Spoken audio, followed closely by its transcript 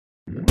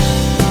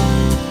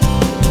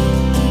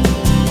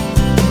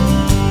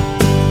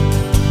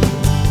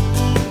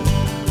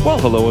Well,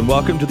 hello and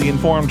welcome to the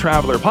Informed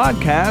Traveler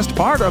podcast,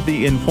 part of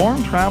the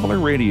Informed Traveler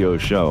radio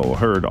show,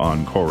 heard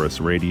on Chorus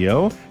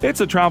Radio.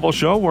 It's a travel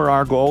show where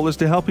our goal is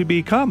to help you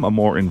become a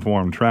more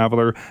informed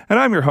traveler, and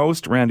I'm your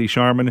host, Randy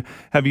Sharman.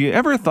 Have you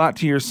ever thought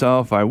to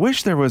yourself, I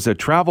wish there was a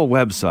travel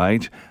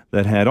website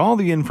that had all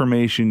the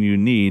information you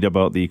need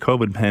about the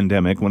COVID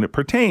pandemic when it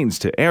pertains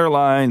to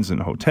airlines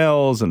and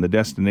hotels and the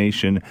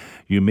destination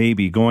you may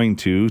be going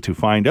to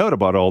find out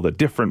about all the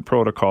different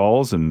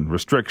protocols and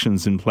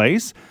restrictions in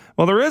place?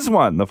 Well, there is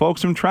one. The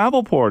folks from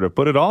Travelport have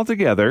put it all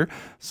together.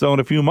 So in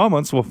a few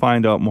moments, we'll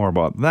find out more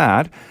about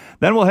that.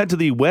 Then we'll head to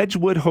the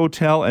Wedgewood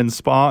Hotel and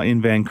Spa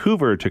in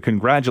Vancouver to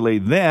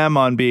congratulate them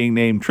on being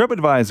named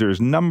TripAdvisor's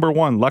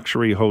 #1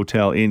 luxury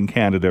hotel in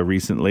Canada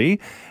recently.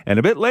 And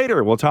a bit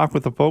later, we'll talk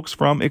with the folks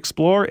from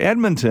Explore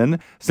Edmonton.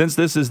 Since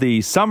this is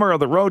the summer of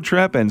the road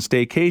trip and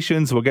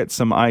staycations, we'll get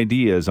some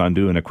ideas on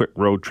doing a quick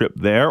road trip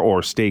there or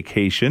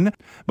staycation.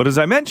 But as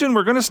I mentioned,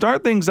 we're going to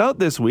start things out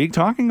this week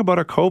talking about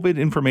a COVID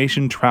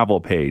information travel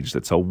page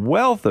that's a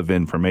wealth of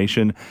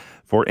information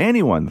for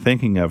anyone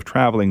thinking of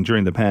traveling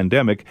during the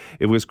pandemic.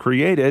 It was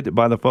created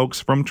by the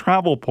folks from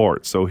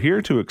Travelport. So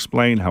here to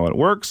explain how it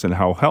works and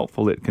how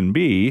helpful it can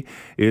be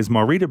is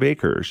Maurita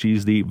Baker.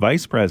 She's the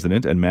Vice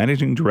President and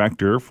Managing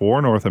Director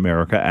for North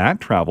America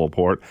at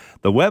Travelport.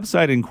 The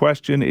website in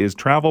question is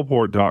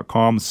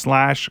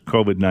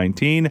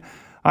travelport.com/COVID-19.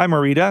 Hi,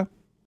 Maurita.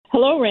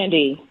 Hello,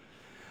 Randy.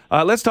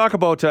 Let's talk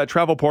about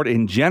Travelport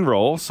in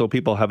general so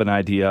people have an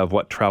idea of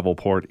what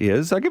Travelport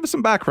is. Give us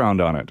some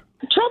background on it.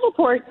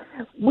 Travelport,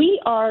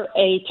 we are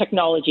a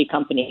technology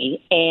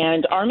company,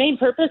 and our main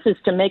purpose is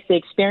to make the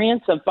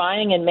experience of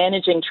buying and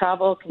managing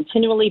travel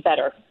continually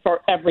better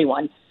for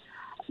everyone.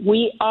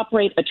 We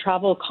operate a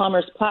travel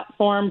commerce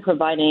platform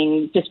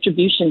providing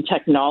distribution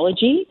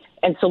technology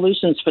and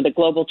solutions for the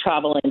global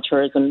travel and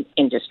tourism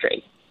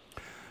industry.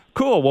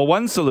 Cool. Well,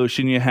 one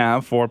solution you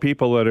have for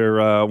people that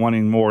are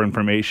wanting more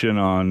information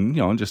on,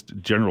 just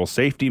general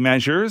safety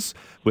measures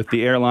with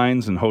the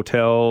airlines and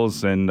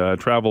hotels and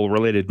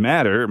travel-related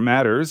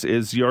matters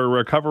is your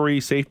Recovery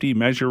Safety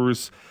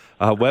Measures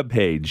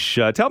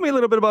webpage. Tell me a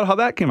little bit about how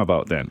that came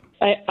about then.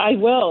 I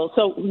will.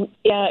 So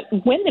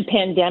when the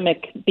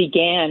pandemic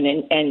began,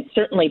 and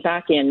certainly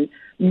back in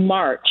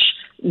March,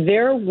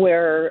 there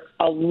were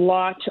a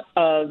lot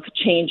of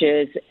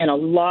changes and a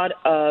lot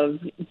of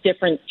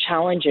different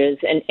challenges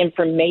and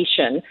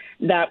information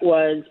that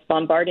was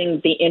bombarding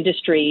the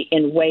industry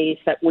in ways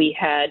that we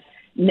had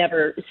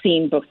never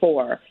seen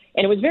before.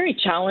 And it was very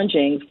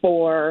challenging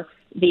for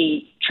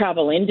the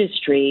travel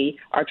industry,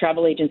 our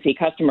travel agency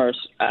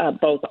customers,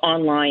 both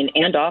online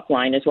and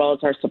offline, as well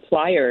as our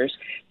suppliers,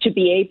 to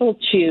be able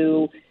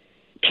to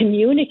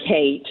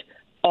communicate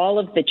all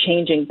of the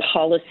changing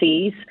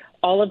policies,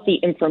 all of the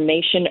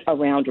information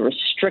around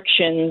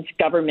restrictions,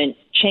 government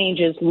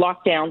changes,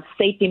 lockdowns,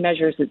 safety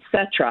measures,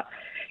 etc.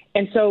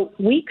 And so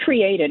we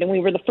created, and we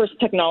were the first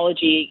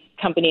technology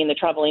company in the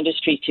travel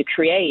industry to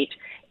create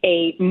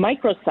a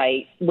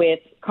microsite with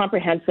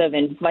comprehensive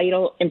and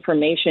vital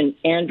information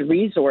and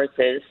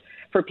resources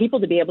for people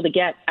to be able to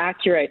get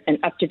accurate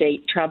and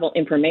up-to-date travel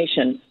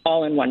information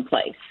all in one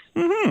place.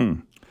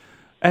 Mm-hmm.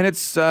 And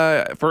it's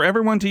for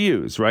everyone to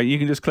use, right? You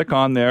can just click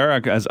on there,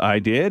 as I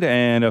did,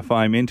 and if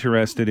I'm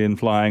interested in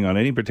flying on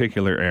any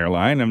particular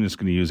airline, I'm just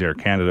going to use Air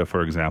Canada,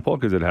 for example,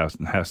 because it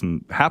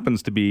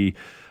happens to be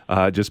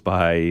just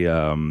by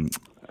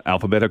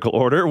alphabetical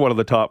order, one of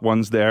the top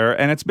ones there.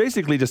 And it's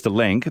basically just a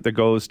link that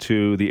goes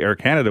to the Air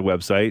Canada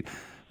website.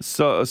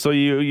 So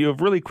you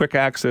have really quick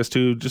access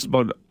to just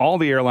about all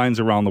the airlines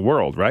around the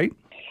world, right?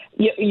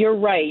 You're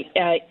right.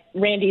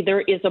 Randy,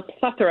 there is a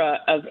plethora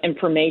of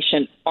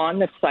information on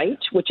the site,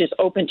 which is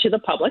open to the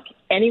public.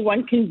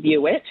 Anyone can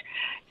view it.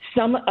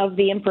 Some of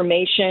the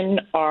information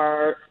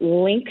are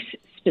links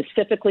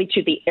specifically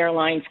to the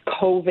airline's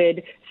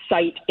COVID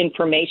site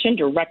information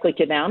directly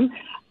to them.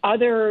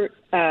 Other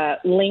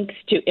links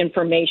to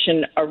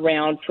information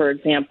around, for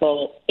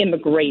example,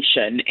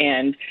 immigration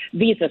and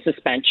visa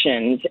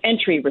suspensions,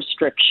 entry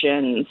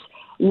restrictions,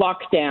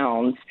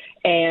 lockdowns.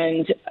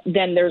 And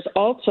then there's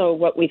also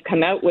what we've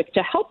come out with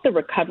to help the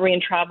recovery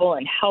in travel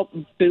and help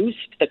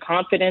boost the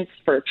confidence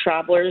for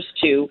travelers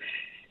to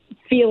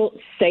feel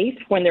safe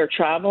when they're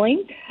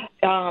traveling.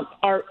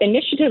 Our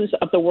initiatives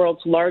of the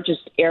world's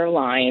largest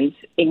airlines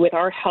with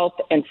our health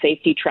and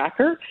safety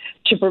tracker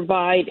to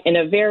provide in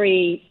a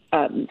very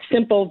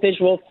simple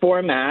visual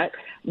format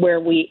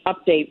where we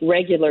update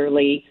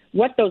regularly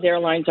what those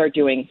airlines are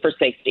doing for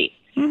safety.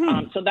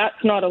 Mm-hmm. So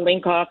that's not a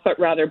link off, but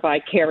rather by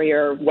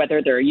carrier, whether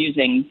they're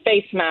using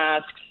face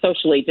masks,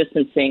 socially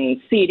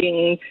distancing,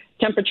 seating,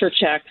 temperature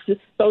checks,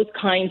 those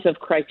kinds of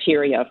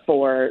criteria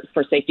for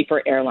safety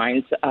for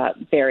airlines,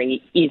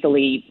 very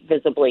easily,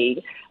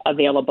 visibly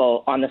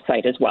available on the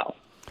site as well.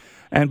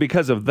 And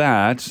because of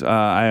that,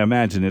 I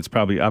imagine it's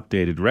probably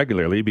updated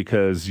regularly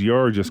because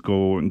you're just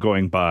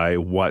going by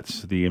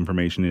what the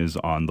information is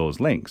on those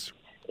links.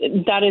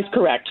 That is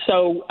correct.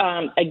 So,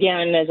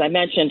 again, as I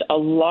mentioned, a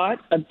lot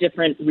of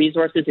different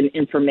resources and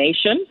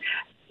information.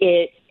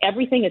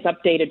 Everything is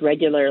updated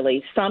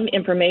regularly. Some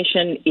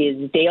information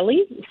is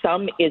daily,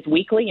 some is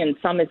weekly, and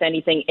some is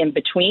anything in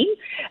between.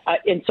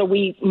 And so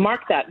we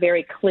mark that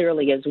very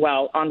clearly as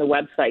well on the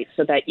website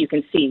so that you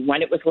can see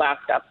when it was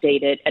last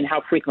updated and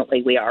how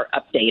frequently we are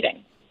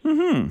updating.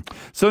 Mm-hmm.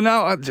 So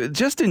now,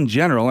 just in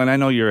general, and I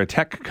know you're a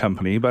tech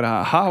company, but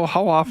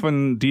how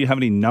often do you have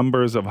any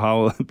numbers of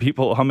how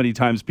many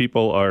times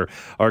people are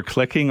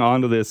clicking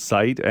onto this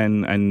site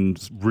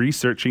and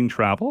researching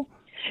travel?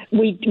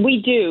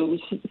 We do.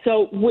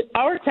 So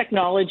our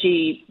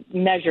technology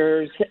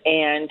measures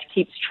and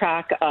keeps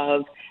track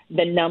of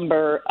the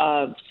number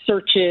of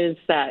searches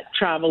that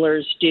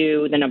travelers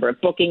do, the number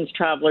of bookings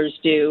travelers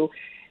do.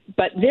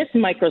 But this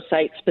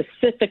microsite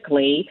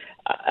specifically,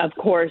 of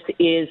course,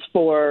 is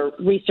for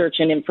research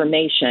and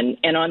information.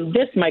 And on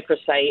this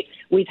microsite,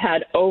 we've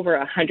had over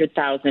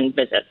 100,000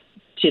 visits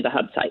to the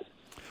hub site.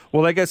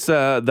 Well, I guess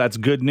that's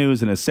good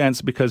news in a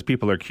sense because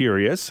people are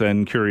curious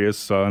on,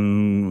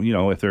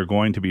 if they're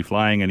going to be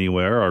flying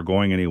anywhere or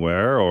going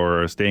anywhere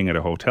or staying at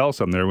a hotel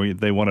somewhere,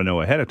 they want to know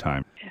ahead of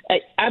time.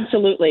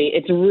 Absolutely.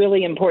 It's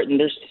really important.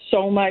 There's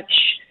so much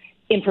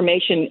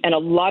information and a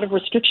lot of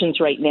restrictions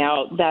right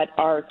now that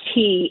are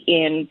key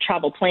in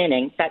travel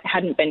planning that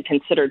hadn't been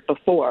considered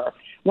before.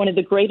 One of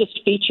the greatest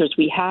features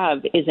we have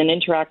is an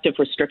interactive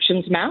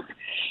restrictions map.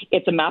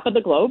 It's a map of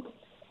the globe.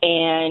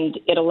 And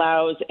it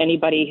allows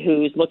anybody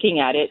who's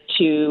looking at it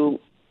to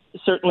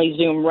certainly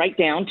zoom right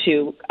down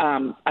to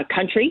a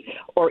country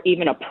or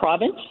even a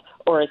province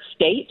or a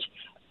state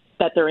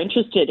that they're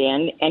interested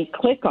in and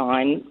click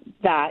on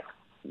that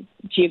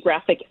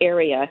geographic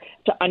area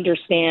to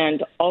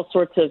understand all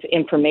sorts of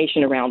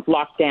information around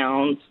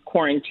lockdowns,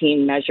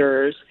 quarantine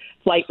measures,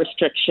 flight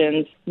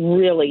restrictions.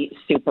 Really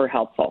super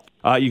helpful.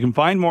 You can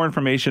find more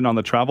information on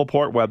the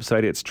Travelport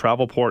website. It's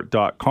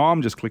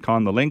travelport.com. Just click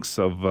on the links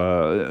of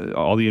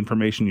all the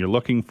information you're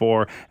looking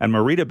for. And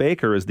Marita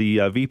Baker is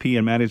the VP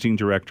and Managing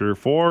Director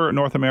for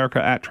North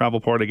America at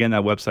Travelport. Again,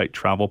 that website,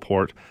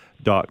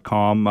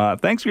 travelport.com.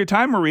 Thanks for your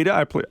time,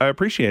 Marita. I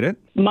appreciate it.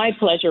 My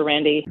pleasure,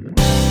 Randy.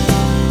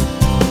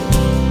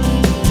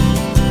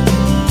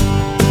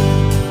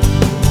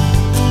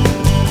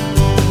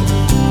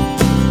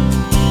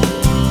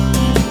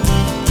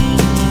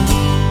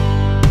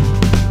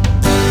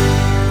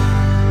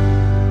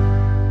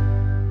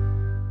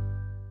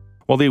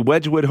 Well, the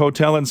Wedgewood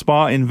Hotel and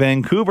Spa in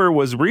Vancouver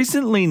was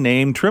recently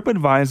named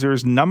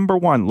TripAdvisor's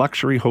 #1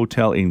 luxury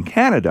hotel in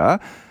Canada.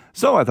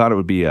 So I thought it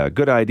would be a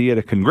good idea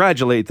to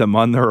congratulate them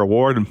on their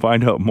award and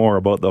find out more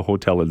about the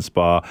hotel and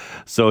spa.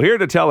 So here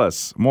to tell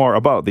us more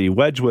about the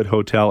Wedgewood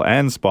Hotel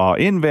and Spa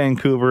in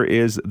Vancouver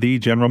is the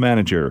general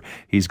manager.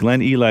 He's Glenn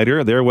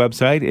Elighter. Their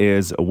website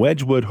is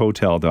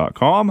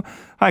wedgwoodhotel.com.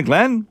 Hi,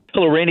 Glenn.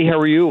 Hello, Randy. How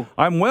are you?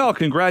 I'm well.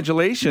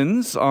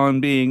 Congratulations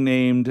on being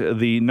named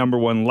the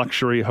 #1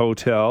 luxury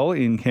hotel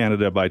in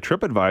Canada by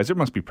TripAdvisor.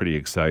 Must be pretty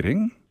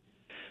exciting.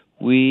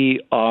 We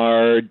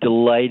are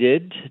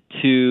delighted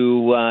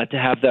to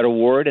have that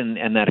award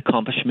and that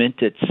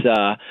accomplishment. It's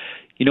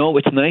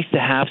it's nice to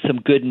have some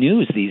good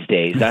news these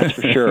days. That's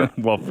for sure.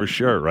 Well, for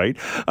sure, right?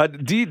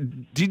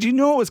 Did you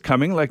know it was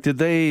coming? Like, did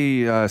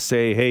they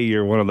say, "Hey,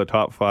 you're one of the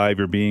top 5.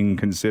 You're being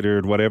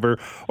considered," whatever,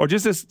 or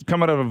just this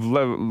come out of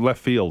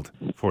left field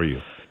for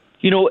you?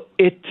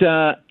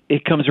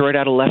 It comes right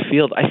out of left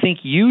field. I think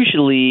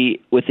usually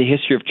with the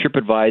history of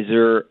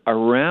TripAdvisor,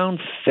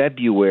 around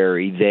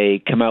February, they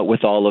come out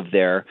with all of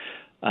their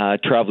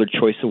Traveler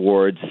Choice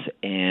Awards.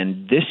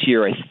 And this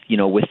year,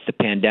 with the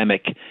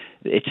pandemic,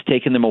 it's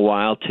taken them a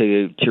while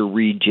to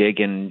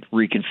rejig and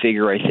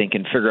reconfigure, I think,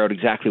 and figure out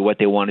exactly what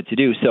they wanted to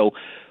do. So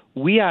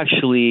we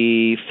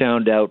actually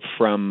found out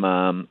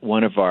from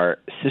one of our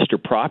sister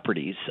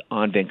properties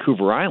on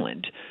Vancouver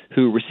Island,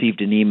 who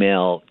received an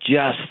email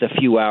just a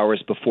few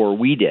hours before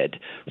we did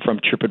from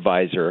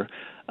TripAdvisor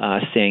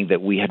saying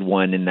that we had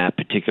won in that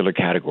particular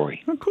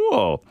category. Oh,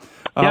 cool.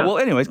 Yeah. Well,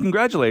 anyways,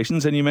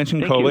 congratulations. And you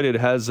mentioned Thank COVID. you. It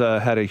has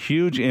had a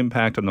huge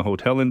impact on the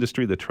hotel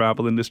industry, the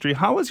travel industry.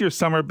 How has your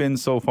summer been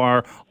so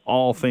far,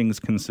 all things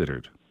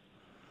considered?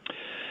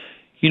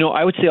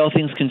 I would say all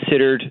things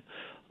considered,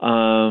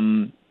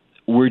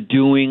 we're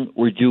doing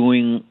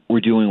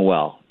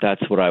well.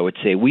 That's what I would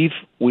say. We've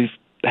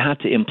had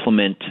to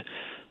implement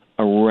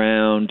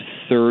around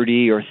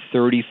 30 or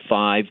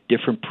 35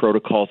 different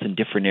protocols in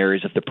different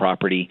areas of the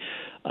property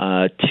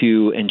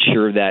to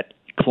ensure that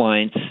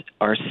clients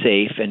are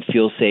safe and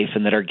feel safe,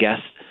 and that our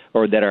guests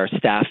or that our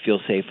staff feel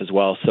safe as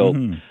well. So,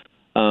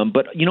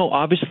 but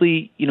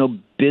obviously,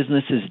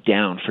 business is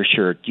down for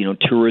sure.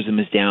 Tourism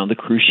is down. The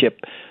cruise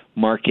ship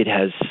market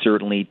has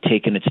certainly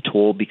taken its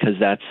toll because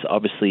that's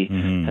obviously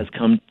has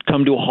come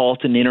to a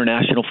halt, and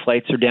international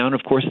flights are down.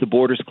 Of course, the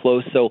border's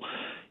closed, so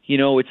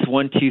it's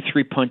 1, 2,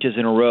 3 punches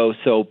in a row.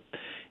 So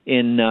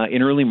in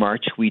early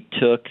March, we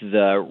took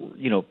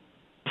the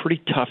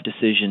pretty tough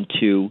decision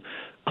to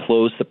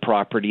close the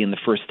property in the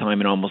first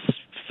time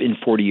in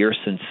 40 years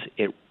since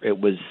it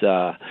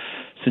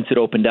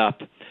opened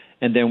up,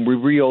 and then we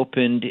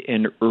reopened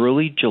in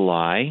early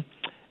July.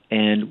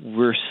 and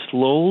we're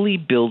slowly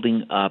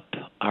building up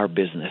our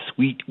business.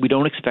 We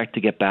don't expect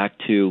to get back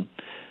to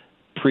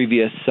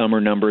previous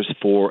summer numbers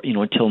for,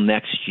 until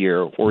next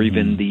year or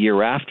even the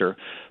year after.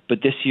 But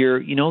this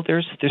year,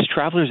 there's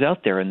travelers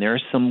out there, and there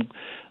are some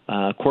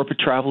corporate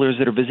travelers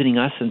that are visiting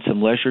us and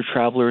some leisure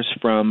travelers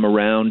from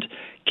around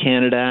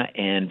Canada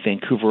and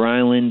Vancouver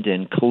Island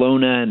and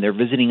Kelowna, and they're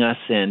visiting us,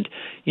 and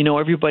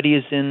everybody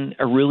is in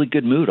a really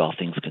good mood, all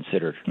things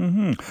considered.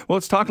 Well,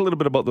 let's talk a little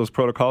bit about those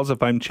protocols.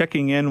 If I'm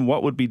checking in,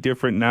 what would be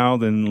different now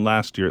than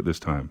last year at this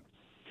time?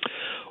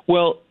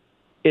 Well,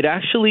 it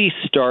actually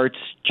starts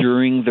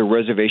during the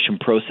reservation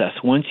process.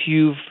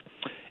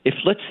 If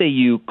let's say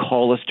you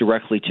call us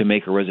directly to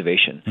make a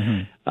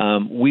reservation,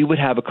 we would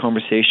have a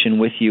conversation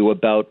with you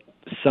about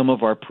some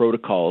of our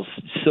protocols,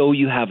 so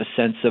you have a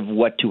sense of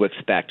what to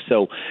expect.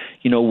 So,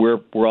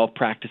 we're all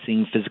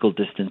practicing physical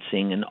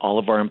distancing, and all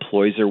of our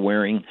employees are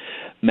wearing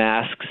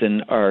masks,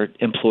 and our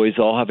employees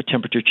all have a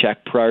temperature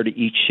check prior to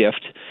each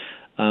shift.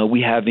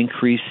 We have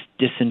increased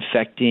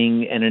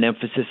disinfecting and an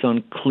emphasis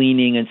on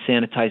cleaning and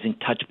sanitizing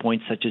touch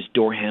points such as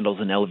door handles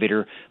and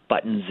elevator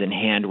buttons and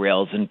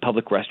handrails and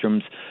public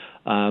restrooms,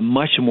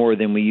 much more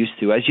than we used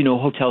to. As you know,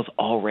 hotels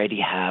already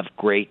have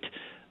great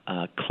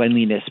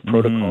cleanliness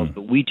protocols,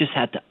 but we just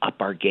had to up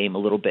our game a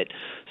little bit.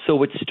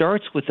 So it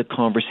starts with a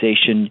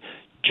conversation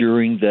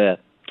during the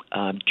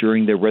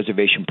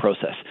reservation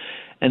process,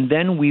 and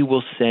then we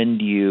will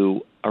send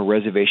you a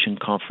reservation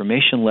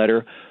confirmation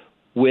letter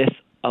with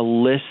a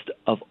list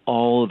of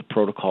all of the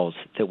protocols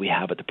that we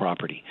have at the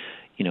property,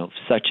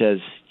 such as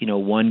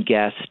one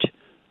guest,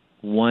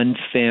 one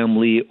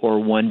family,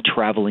 or one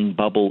traveling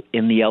bubble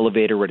in the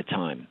elevator at a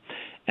time.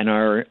 And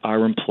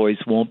our employees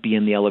won't be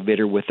in the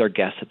elevator with our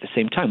guests at the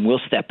same time. We'll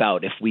step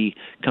out. If we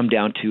come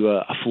down to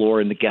a floor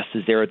and the guest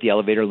is there at the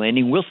elevator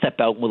landing, we'll step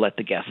out and we'll let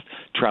the guests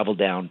travel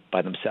down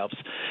by themselves.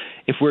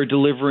 If we're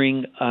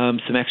delivering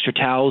some extra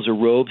towels or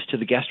robes to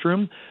the guest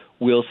room,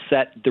 we'll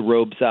set the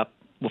robes up.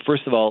 Well,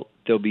 first of all,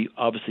 they'll be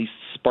obviously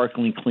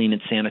sparkling clean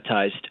and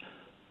sanitized,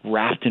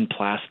 wrapped in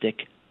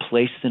plastic,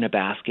 placed in a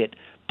basket,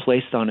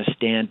 placed on a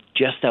stand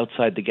just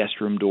outside the guest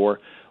room door.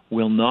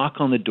 We'll knock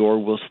on the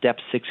door. We'll step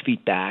 6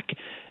 feet back,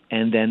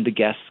 and then the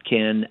guests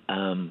can,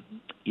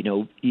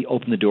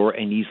 open the door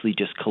and easily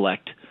just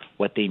collect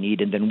what they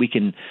need, and then we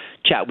can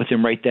chat with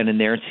them right then and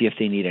there and see if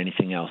they need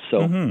anything else. So,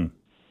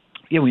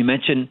 we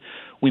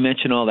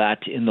mention all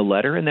that in the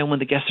letter, and then when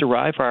the guests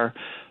arrive,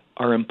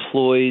 our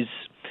employees,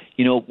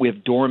 we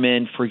have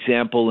doormen, for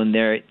example, and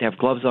they have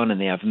gloves on and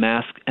they have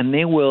masks, and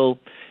they will,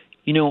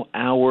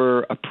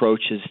 our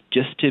approach is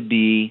just to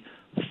be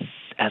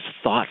as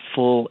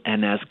thoughtful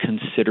and as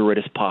considerate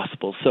as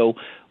possible. So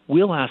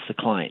we'll ask the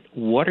client,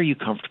 what are you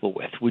comfortable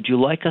with? Would you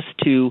like us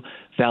to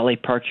valet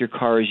park your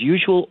car as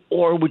usual,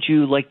 or would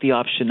you like the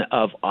option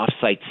of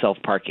off-site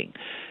self-parking?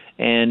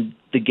 And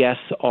the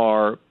guests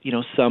are,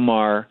 some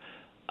are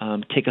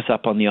take us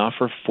up on the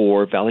offer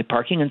for valet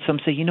parking, and some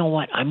say, you know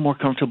what, I'm more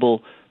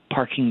comfortable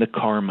parking the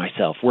car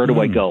myself. Where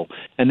do I go?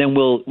 And then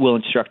we'll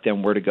instruct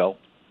them where to go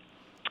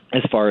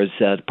as far as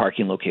the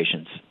parking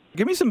locations.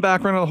 Give me some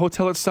background on the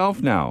hotel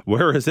itself now.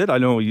 Where is it? I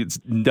know it's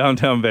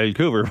downtown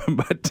Vancouver,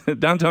 but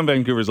downtown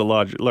Vancouver is a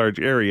large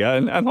area.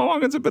 And how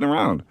long has it been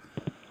around?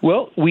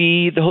 Well,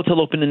 the hotel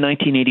opened in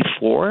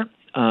 1984.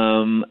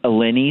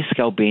 Eleni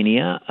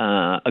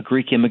Skalbania, a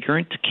Greek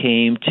immigrant,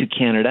 came to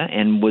Canada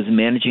and was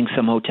managing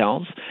some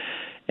hotels.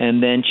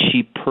 And then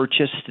she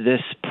purchased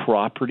this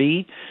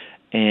property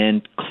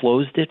and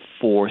closed it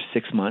for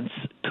 6 months,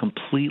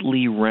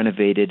 completely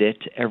renovated it,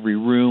 every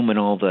room and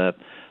all the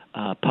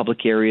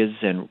public areas,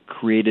 and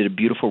created a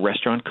beautiful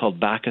restaurant called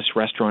Bacchus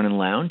Restaurant and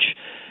Lounge.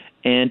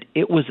 And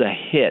it was a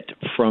hit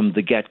from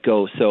the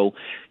get-go. So,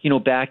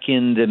 back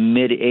in the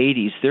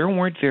mid-'80s, there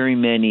weren't very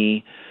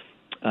many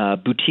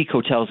boutique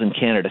hotels in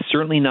Canada,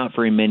 certainly not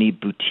very many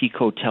boutique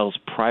hotels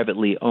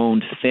privately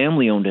owned,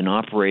 family-owned and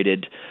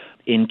operated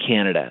in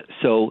Canada.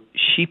 So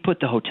she put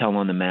the hotel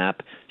on the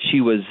map.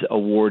 She was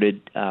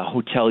awarded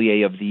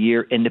Hotelier of the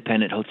Year,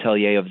 Independent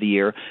Hotelier of the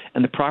Year,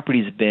 and the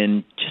property's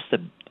been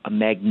just a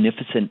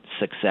magnificent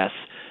success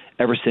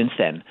ever since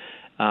then.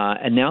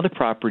 And now the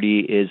property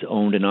is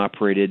owned and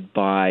operated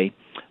by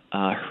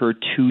her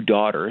two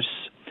daughters,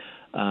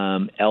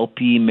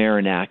 Elpie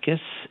Marinakis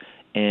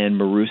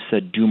and Marusa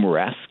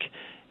Dumaresque.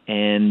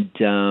 And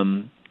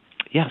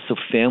so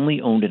family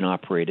owned and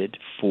operated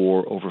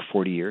for over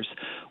 40 years.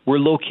 We're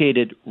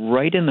located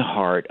right in the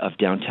heart of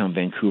downtown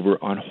Vancouver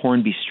on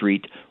Hornby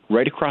Street,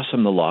 right across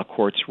from the Law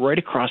Courts, right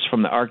across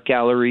from the Art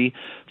Gallery,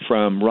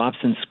 from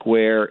Robson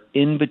Square,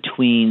 in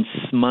between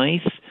Smythe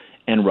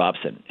and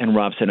Robson. And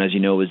Robson, as you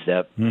know, is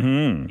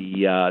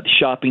the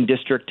shopping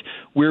district.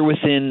 We're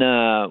within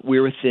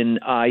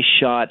eye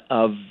shot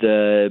of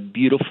the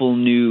beautiful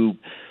new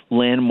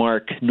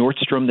landmark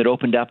Nordstrom that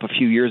opened up a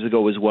few years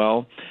ago as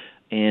well.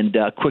 And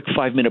a quick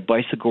 5-minute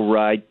bicycle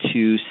ride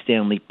to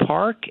Stanley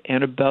Park,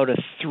 and about a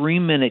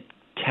 3-minute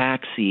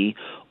taxi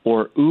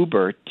or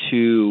Uber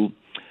to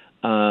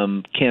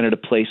Canada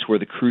Place, where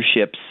the cruise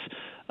ships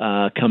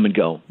come and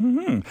go.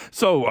 Mm-hmm.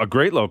 So a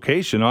great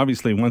location.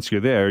 Obviously, once you're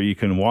there, you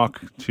can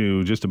walk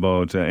to just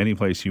about any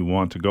place you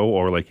want to go,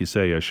 or like you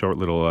say, a short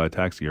little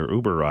taxi or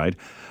Uber ride.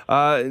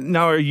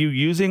 Now, are you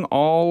using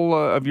all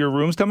of your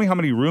rooms? Tell me how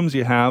many rooms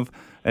you have,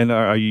 and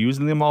are you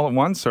using them all at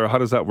once, or how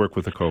does that work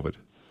with the COVID?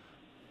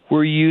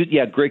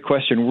 Great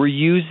question. We're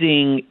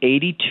using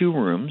 82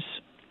 rooms.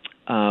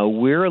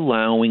 We're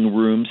allowing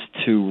rooms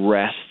to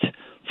rest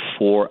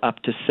for up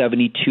to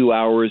 72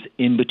 hours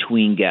in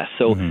between guests.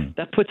 So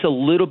that puts a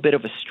little bit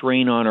of a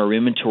strain on our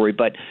inventory,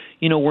 but,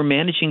 we're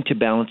managing to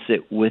balance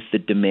it with the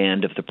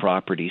demand of the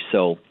property.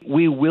 So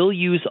we will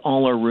use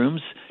all our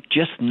rooms,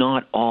 just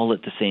not all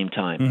at the same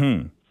time.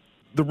 Mm-hmm.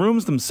 The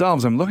rooms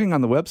themselves, I'm looking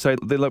on the website,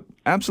 they look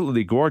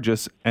absolutely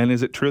gorgeous. And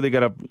is it true they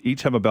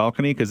each have a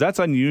balcony? Because that's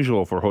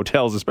unusual for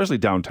hotels, especially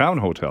downtown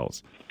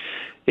hotels.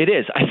 It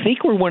is. I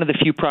think we're one of the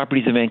few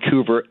properties in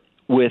Vancouver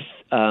with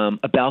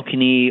a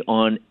balcony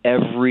on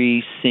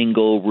every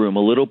single room,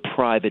 a little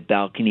private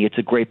balcony. It's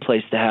a great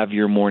place to have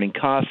your morning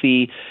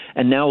coffee.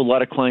 And now a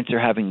lot of clients are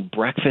having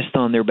breakfast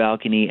on their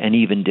balcony and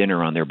even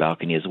dinner on their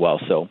balcony as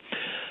well. So,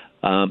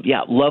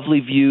 lovely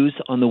views.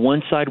 On the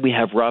one side, we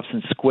have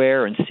Robson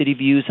Square and city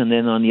views, and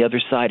then on the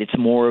other side, it's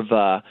more of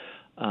the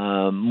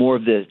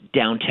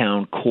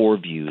downtown core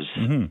views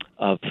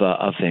of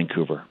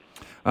Vancouver.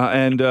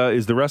 And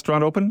is the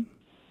restaurant open?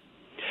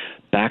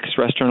 Back's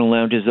Restaurant and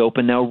Lounge is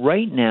open now.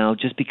 Right now,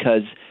 just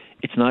because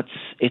it's not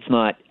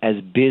as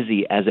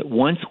busy as it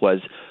once was,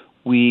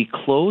 we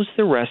close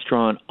the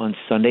restaurant on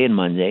Sunday and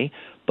Monday,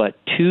 but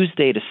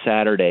Tuesday to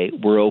Saturday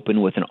we're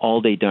open with an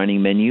all-day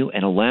dining menu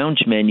and a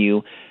lounge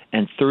menu,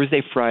 and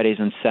Thursday, Fridays,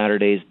 and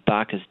Saturdays,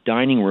 Back's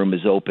dining room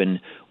is open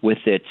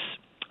with its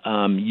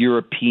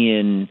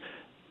European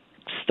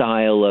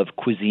style of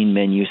cuisine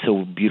menu,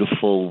 so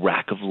beautiful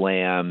rack of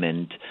lamb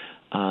and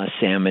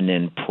salmon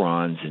and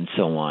prawns and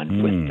so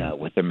on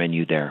with their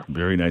menu there.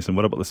 Very nice. And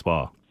what about the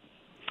spa?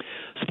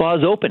 Spa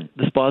is open.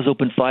 The spa is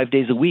open 5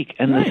 days a week,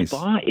 and the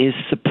spa is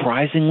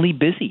surprisingly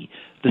busy.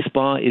 The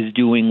spa is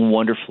doing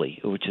wonderfully,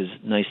 which is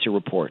nice to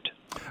report.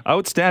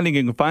 Outstanding.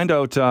 You can find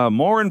out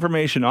more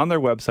information on their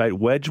website,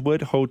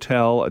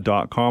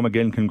 wedgewoodhotel.com.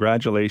 Again,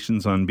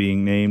 congratulations on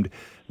being named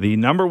the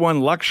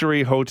 #1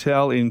 luxury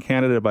hotel in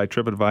Canada by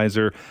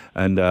TripAdvisor.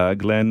 And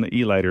Glenn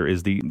Elighter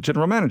is the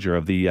general manager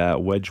of the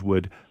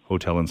Wedgewood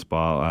Hotel and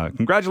Spa.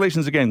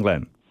 Congratulations again,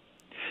 Glenn.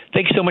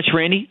 Thanks so much,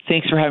 Randy.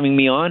 Thanks for having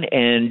me on,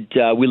 and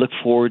we look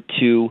forward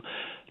to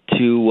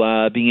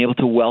being able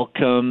to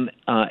welcome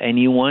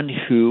anyone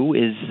who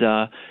is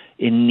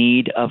in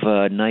need of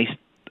a nice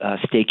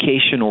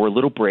staycation or a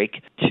little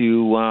break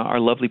to our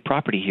lovely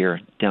property here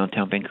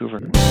downtown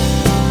Vancouver.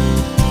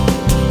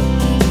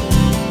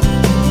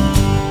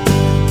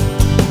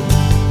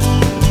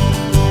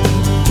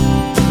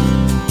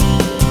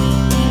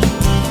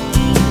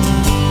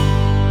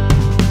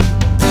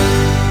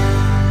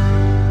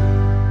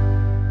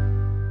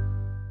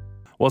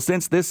 Well,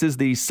 since this is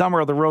the summer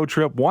of the road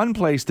trip, one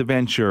place to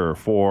venture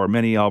for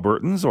many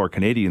Albertans, or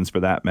Canadians for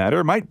that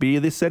matter, might be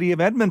the city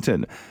of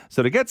Edmonton.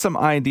 So to get some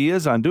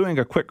ideas on doing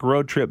a quick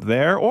road trip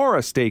there, or a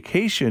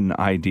staycation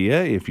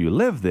idea if you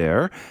live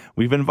there,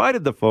 we've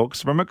invited the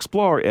folks from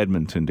Explore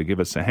Edmonton to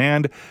give us a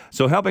hand.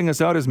 So helping us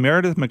out is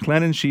Meredith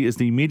McLennan. She is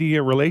the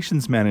Media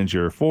Relations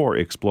Manager for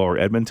Explore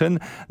Edmonton.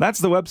 That's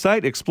the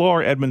website,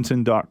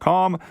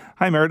 exploreedmonton.com.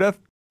 Hi, Meredith.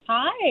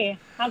 Hi.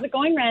 How's it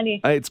going, Randy?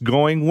 It's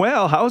going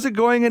well. How's it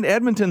going in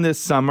Edmonton this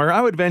summer? I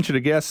would venture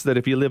to guess that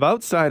if you live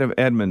outside of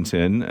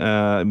Edmonton,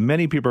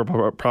 many people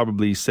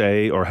probably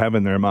say or have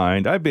in their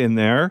mind, I've been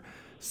there,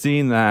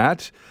 seen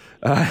that.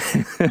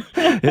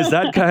 Is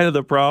that kind of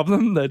the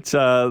problem, that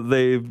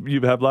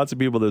you have lots of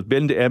people that have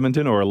been to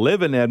Edmonton or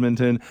live in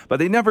Edmonton, but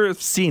they never have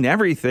seen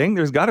everything?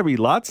 There's got to be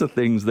lots of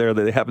things there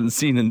that they haven't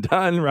seen and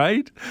done,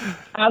 right?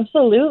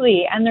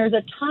 Absolutely. And there's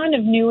a ton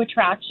of new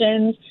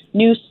attractions,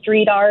 new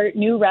street art,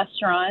 new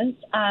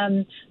restaurants.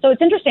 So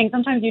it's interesting.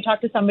 Sometimes you talk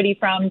to somebody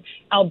from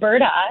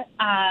Alberta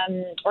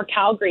or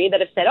Calgary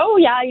that have said, oh,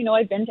 yeah,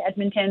 I've been to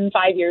Edmonton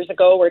 5 years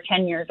ago or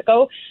 10 years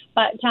ago.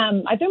 But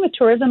I've been with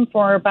tourism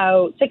for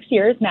about 6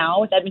 years now,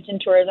 with Edmonton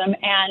Tourism,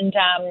 and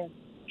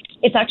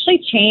it's actually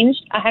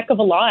changed a heck of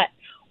a lot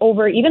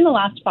over even the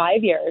last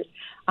 5 years.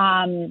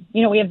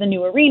 We have the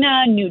new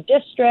arena, new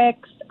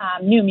districts,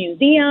 new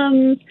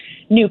museums,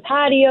 new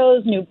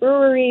patios, new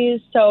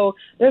breweries. So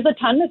there's a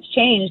ton that's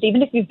changed.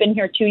 Even if you've been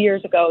here 2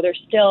 years ago, there's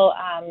still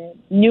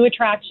new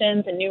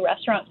attractions and new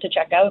restaurants to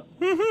check out.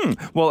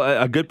 Mm-hmm. Well,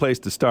 a good place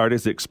to start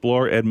is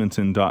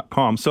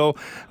exploreedmonton.com. So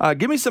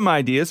give me some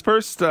ideas.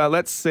 First,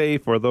 let's say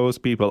for those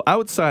people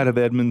outside of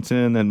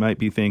Edmonton that might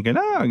be thinking,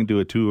 I can do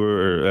a tour,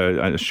 or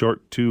a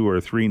short 2 or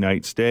 3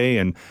 night stay,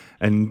 and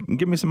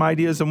give me some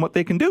ideas on what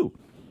they can do.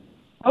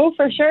 Oh,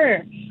 for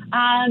sure.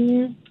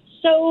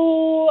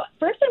 So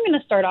first I'm going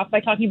to start off by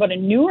talking about a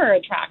newer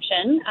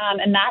attraction,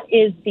 and that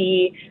is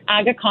the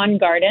Aga Khan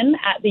Garden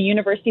at the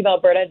University of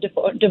Alberta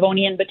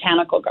Devonian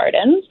Botanical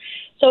Gardens.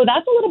 So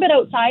that's a little bit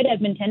outside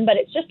Edmonton, but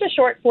it's just a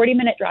short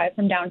 40-minute drive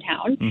from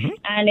downtown,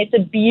 and it's a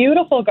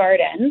beautiful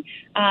garden.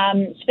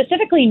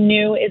 Specifically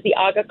new is the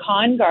Aga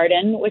Khan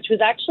Garden, which was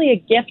actually a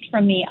gift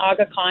from the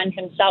Aga Khan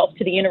himself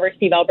to the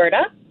University of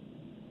Alberta.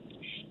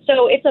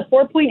 So it's a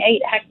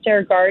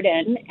 4.8-hectare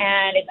garden,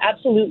 and it's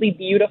absolutely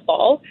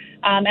beautiful.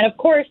 And, of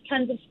course,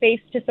 tons of space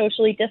to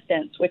socially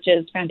distance, which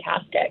is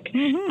fantastic.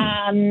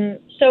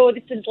 So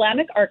it's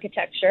Islamic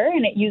architecture,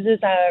 and it uses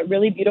a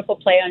really beautiful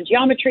play on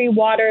geometry,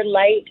 water,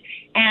 light.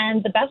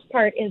 And the best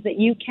part is that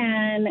you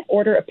can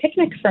order a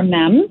picnic from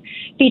them,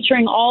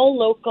 featuring all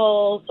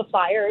local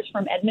suppliers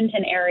from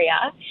Edmonton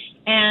area,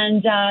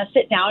 and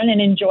sit down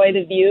and enjoy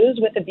the views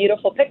with a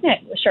beautiful picnic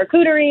with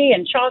charcuterie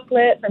and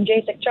chocolate from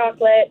Jacek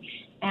Chocolate,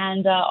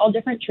 and all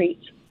different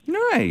treats.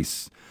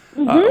 Nice.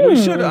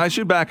 I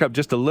should back up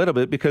just a little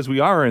bit because we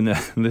are in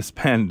this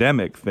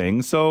pandemic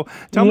thing. So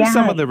tell me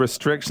some of the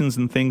restrictions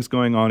and things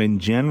going on in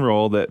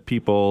general that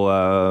people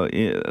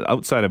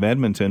outside of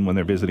Edmonton when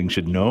they're visiting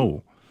should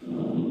know.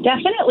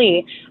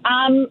 Definitely.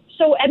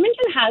 So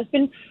Edmonton has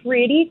been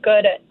pretty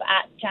good at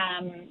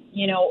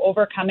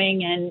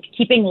overcoming and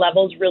keeping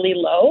levels really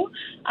low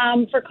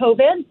for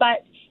COVID,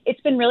 but it's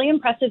been really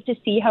impressive to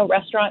see how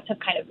restaurants have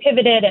kind of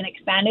pivoted and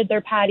expanded their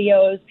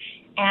patios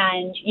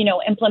and,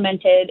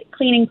 implemented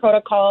cleaning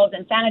protocols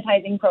and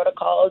sanitizing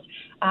protocols.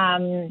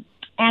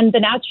 And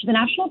the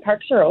national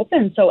parks are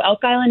open. So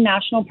Elk Island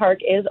National Park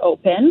is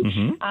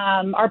open.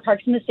 Our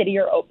parks in the city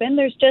are open.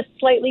 There's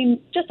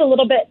just a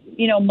little bit,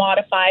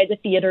 modified. The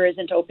theater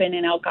isn't open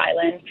in Elk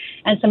Island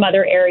and some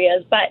other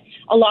areas. But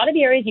a lot of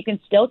the areas you can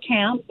still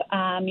camp.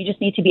 You just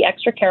need to be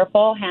extra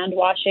careful, hand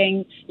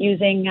washing,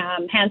 using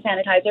hand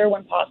sanitizer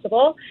when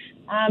possible.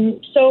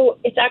 So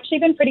it's actually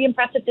been pretty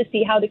impressive to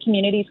see how the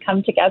communities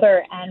come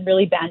together and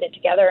really banded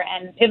together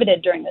and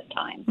pivoted during this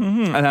time.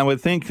 And I would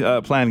think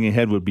planning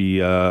ahead would be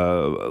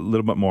a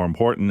little bit more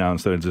important now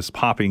instead of just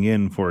popping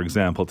in, for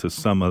example, to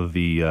some of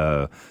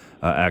the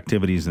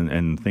activities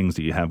and things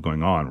that you have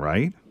going on,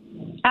 right?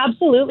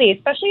 Absolutely,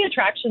 especially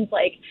attractions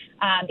like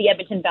the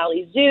Edmonton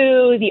Valley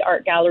Zoo, the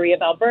Art Gallery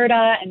of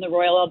Alberta, and the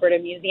Royal Alberta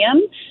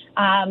Museum.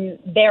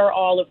 They're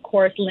all, of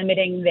course,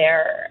 limiting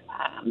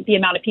the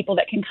amount of people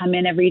that can come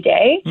in every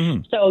day.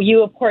 So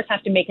you, of course,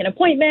 have to make an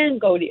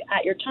appointment,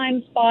 at your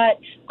time spot.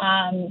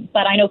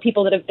 But I know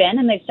people that have been,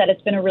 and they've said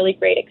it's been a really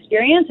great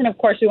experience. And, of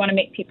course, we want to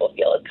make people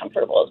feel as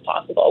comfortable as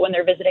possible when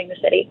they're visiting the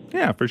city.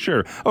 Yeah, for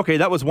sure. Okay,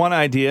 that was one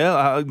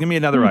idea. Give me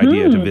another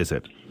idea to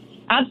visit.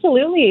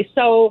 Absolutely.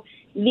 So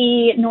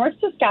the North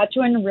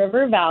Saskatchewan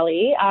River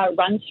Valley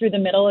runs through the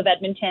middle of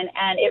Edmonton,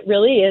 and it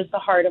really is the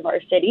heart of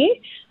our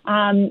city.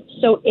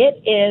 So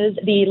it is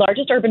the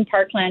largest urban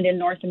parkland in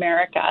North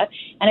America,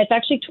 and it's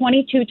actually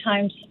 22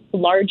 times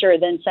larger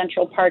than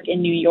Central Park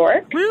in New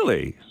York.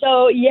 Really?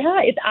 So,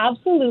 yeah, it's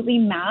absolutely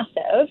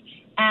massive.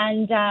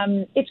 And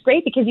it's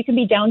great because you can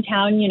be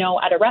downtown,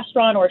 at a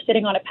restaurant or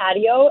sitting on a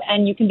patio,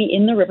 and you can be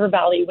in the river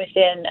valley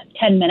within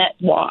a 10-minute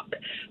walk,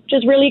 which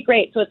is really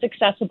great. So it's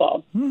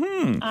accessible.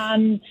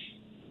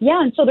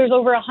 And so there's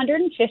over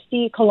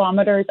 150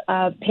 kilometers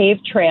of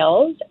paved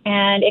trails,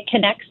 and it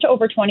connects to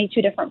over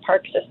 22 different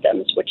park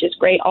systems, which is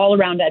great all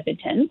around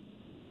Edmonton.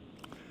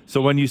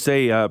 So when you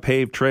say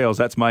paved trails,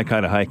 that's my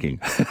kind of hiking.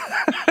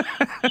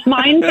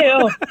 Mine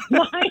too.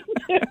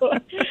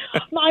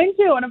 Mine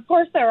too. And of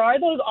course there are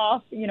those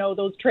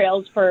those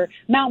trails for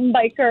mountain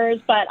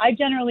bikers, but I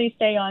generally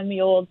stay on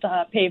the old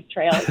paved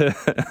trails.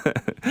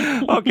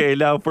 Okay,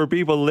 now for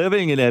people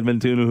living in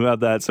Edmonton who have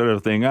that sort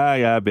of thing,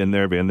 I've been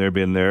there. Any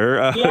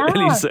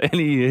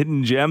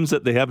hidden gems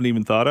that they haven't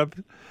even thought of?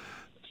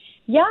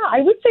 Yeah,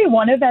 I would say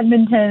one of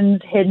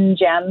Edmonton's hidden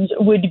gems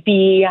would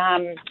be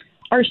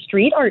our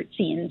street art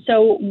scene.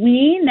 So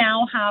we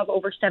now have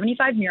over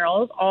 75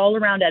 murals all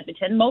around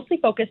Edmonton, mostly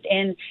focused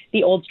in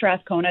the Old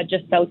Strathcona,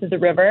 just south of the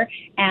river,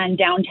 and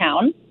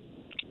downtown.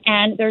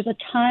 And there's a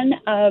ton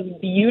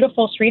of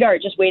beautiful street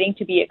art just waiting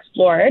to be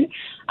explored.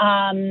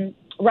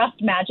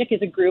 Rust Magic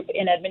is a group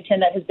in Edmonton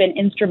that has been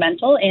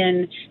instrumental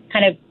in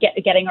kind of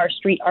getting our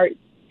street art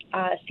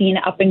scene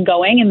up and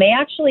going, and they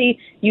actually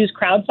use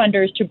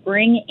crowdfunders to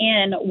bring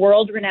in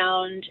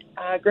world-renowned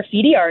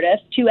graffiti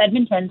artists to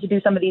Edmonton to do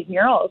some of these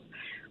murals.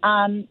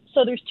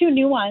 So there's two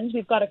new ones.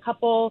 We've got a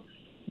couple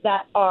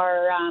that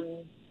are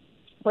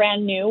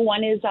brand new.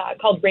 One is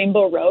called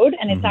Rainbow Road,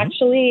 and it's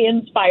actually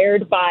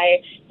inspired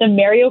by the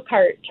Mario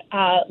Kart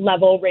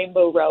level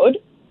Rainbow Road.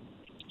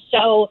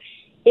 So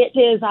it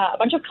is a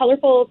bunch of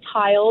colorful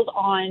tiles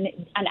on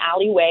an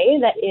alleyway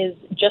that is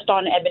just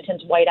on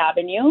Edmonton's White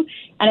Avenue.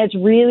 And it's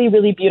really,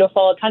 really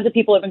beautiful. Tons of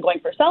people have been going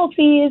for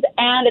selfies,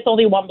 and it's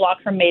only 1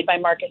 block from Made by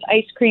Marcus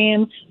Ice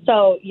Cream.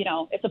 So,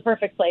 it's a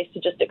perfect place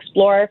to just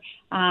explore.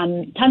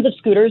 Tons of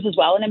scooters as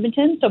well in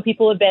Edmonton. So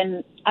people have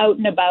been out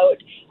and about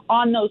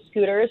on those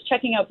scooters,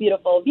 checking out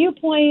beautiful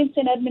viewpoints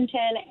in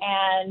Edmonton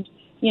and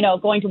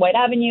going to White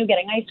Avenue,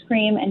 getting ice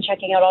cream, and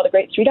checking out all the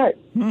great street art.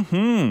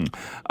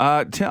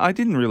 I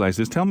didn't realize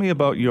this. Tell me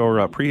about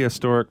your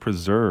prehistoric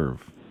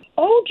preserve.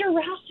 Oh,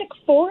 Jurassic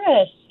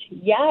Forest.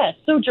 Yes.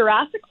 So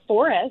Jurassic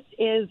Forest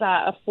is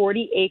a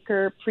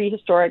 40-acre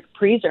prehistoric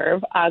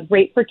preserve,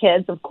 great for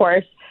kids, of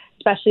course,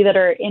 especially that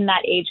are in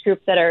that age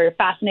group that are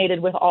fascinated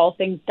with all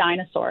things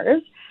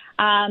dinosaurs.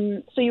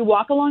 So you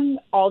walk along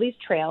all these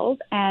trails,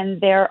 and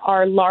there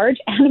are large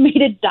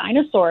animated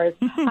dinosaurs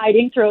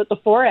hiding throughout the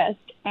forest,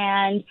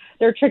 and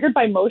they're triggered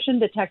by motion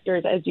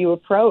detectors as you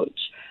approach.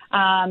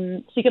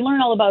 So you can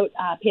learn all about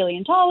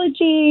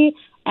paleontology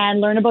and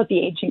learn about the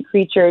ancient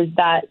creatures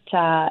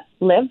that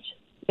lived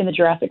in the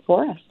Jurassic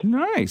Forest.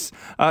 Nice.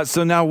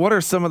 So now what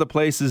are some of the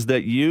places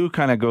that you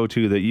kind of go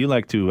to that you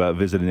like to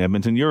visit in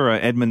Edmonton? You're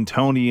an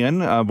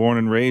Edmontonian, born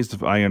and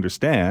raised, I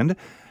understand.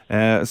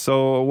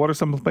 So what are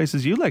some of the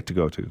places you like to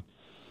go to?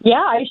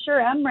 Yeah, I sure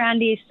am,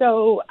 Randy.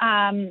 So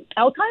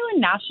Elk Island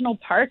National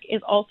Park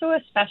is also a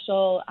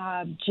special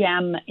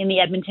gem in the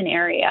Edmonton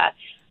area.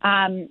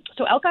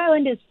 So Elk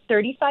Island is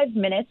 35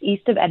 minutes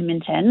east of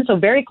Edmonton, so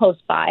very close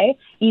by,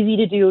 easy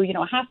to do,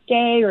 a half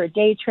day or a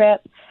day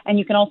trip, and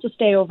you can also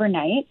stay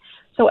overnight.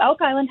 So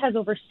Elk Island has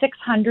over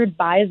 600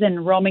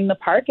 bison roaming the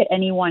park at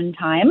any one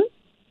time.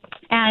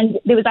 And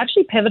it was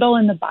actually pivotal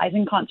in the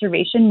bison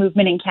conservation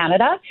movement in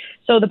Canada.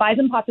 So the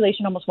bison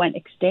population almost went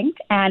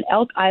extinct, and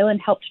Elk Island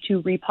helped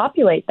to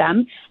repopulate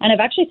them, and have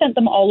actually sent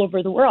them all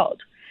over the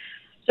world.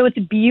 So it's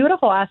a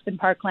beautiful aspen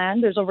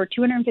parkland. There's over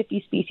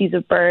 250 species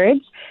of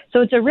birds.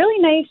 So it's a really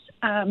nice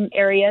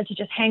area to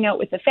just hang out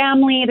with the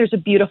family. There's a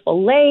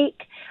beautiful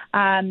lake.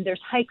 There's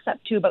hikes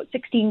up to about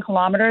 16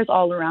 kilometers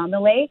all around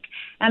the lake.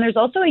 And there's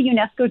also a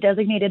UNESCO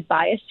designated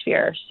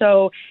biosphere.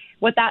 So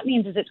what that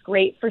means is it's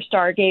great for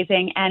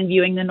stargazing and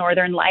viewing the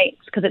northern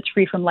lights because it's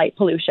free from light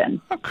pollution.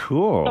 Oh,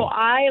 cool. So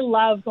I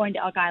love going to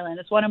Elk Island.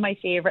 It's one of my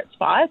favorite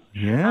spots.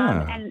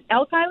 Yeah. And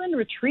Elk Island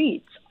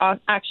Retreats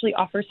actually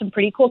offers some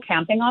pretty cool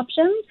camping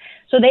options.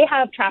 So they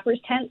have trappers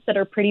tents that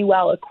are pretty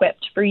well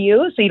equipped for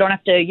you. So you don't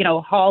have to,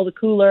 haul the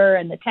cooler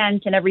and the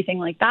tent and everything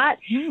like that.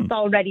 It's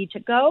all ready to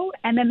go.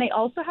 And then they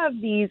also have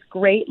these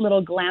great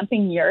little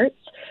glamping yurts.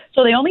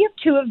 So they only have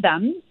 2 of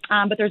them,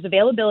 but there's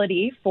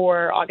availability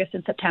for August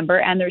and September.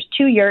 And there's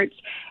 2 yurts,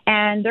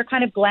 and they're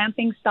kind of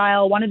glamping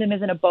style. One of them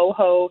is in a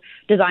boho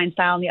design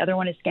style, and the other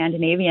one is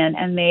Scandinavian,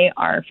 and they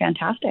are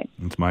fantastic.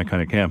 It's my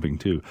kind of camping,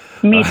 too.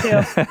 Me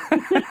too.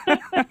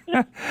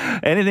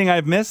 Anything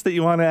I've missed that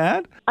you want to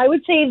add? I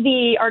would say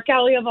the Art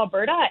Gallery of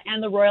Alberta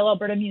and the Royal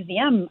Alberta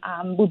Museum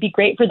would be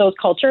great for those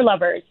culture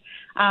lovers.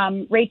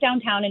 Right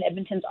downtown in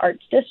Edmonton's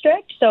Arts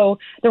District. So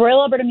the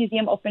Royal Alberta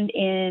Museum opened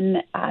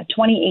in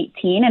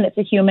 2018, and it's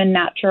a human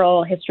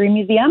natural history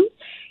museum.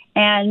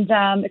 And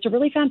it's a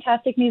really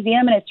fantastic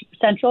museum, and it's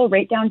central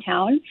right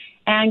downtown,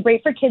 and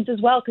great for kids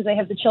as well because they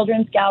have the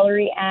Children's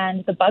Gallery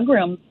and the Bug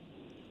Room.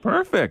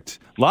 Perfect.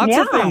 Lots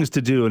of things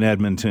to do in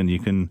Edmonton. You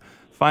can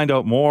find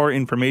out more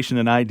information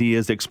and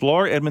ideas.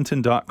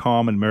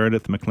 ExploreEdmonton.com, and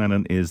Meredith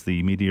McLennan is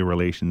the Media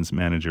Relations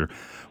Manager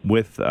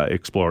with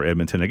Explore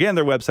Edmonton. Again,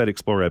 their website,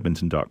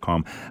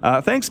 ExploreEdmonton.com.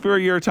 Thanks for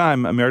your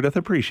time, Meredith.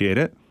 Appreciate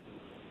it.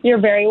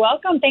 You're very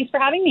welcome. Thanks for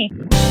having me.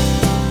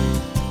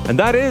 And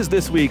that is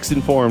this week's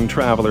Informed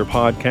Traveler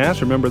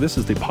podcast. Remember, this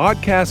is the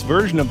podcast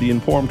version of the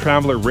Informed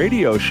Traveler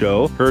radio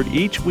show, heard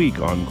each week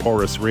on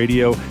Chorus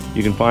Radio.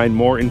 You can find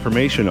more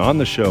information on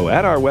the show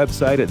at our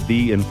website at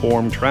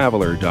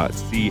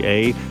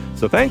theinformedtraveler.ca.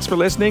 So thanks for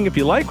listening. If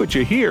you like what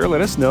you hear,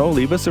 let us know.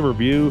 Leave us a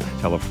review,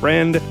 tell a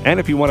friend. And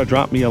if you want to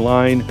drop me a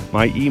line,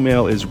 my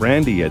email is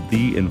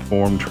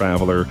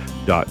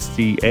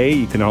randy@theinformedtraveler.ca.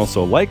 You can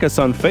also like us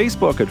on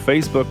Facebook at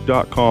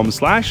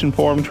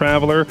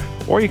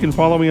facebook.com/informedtraveler, or you can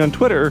follow me on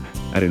Twitter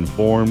at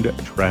Informed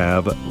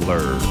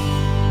Traveler.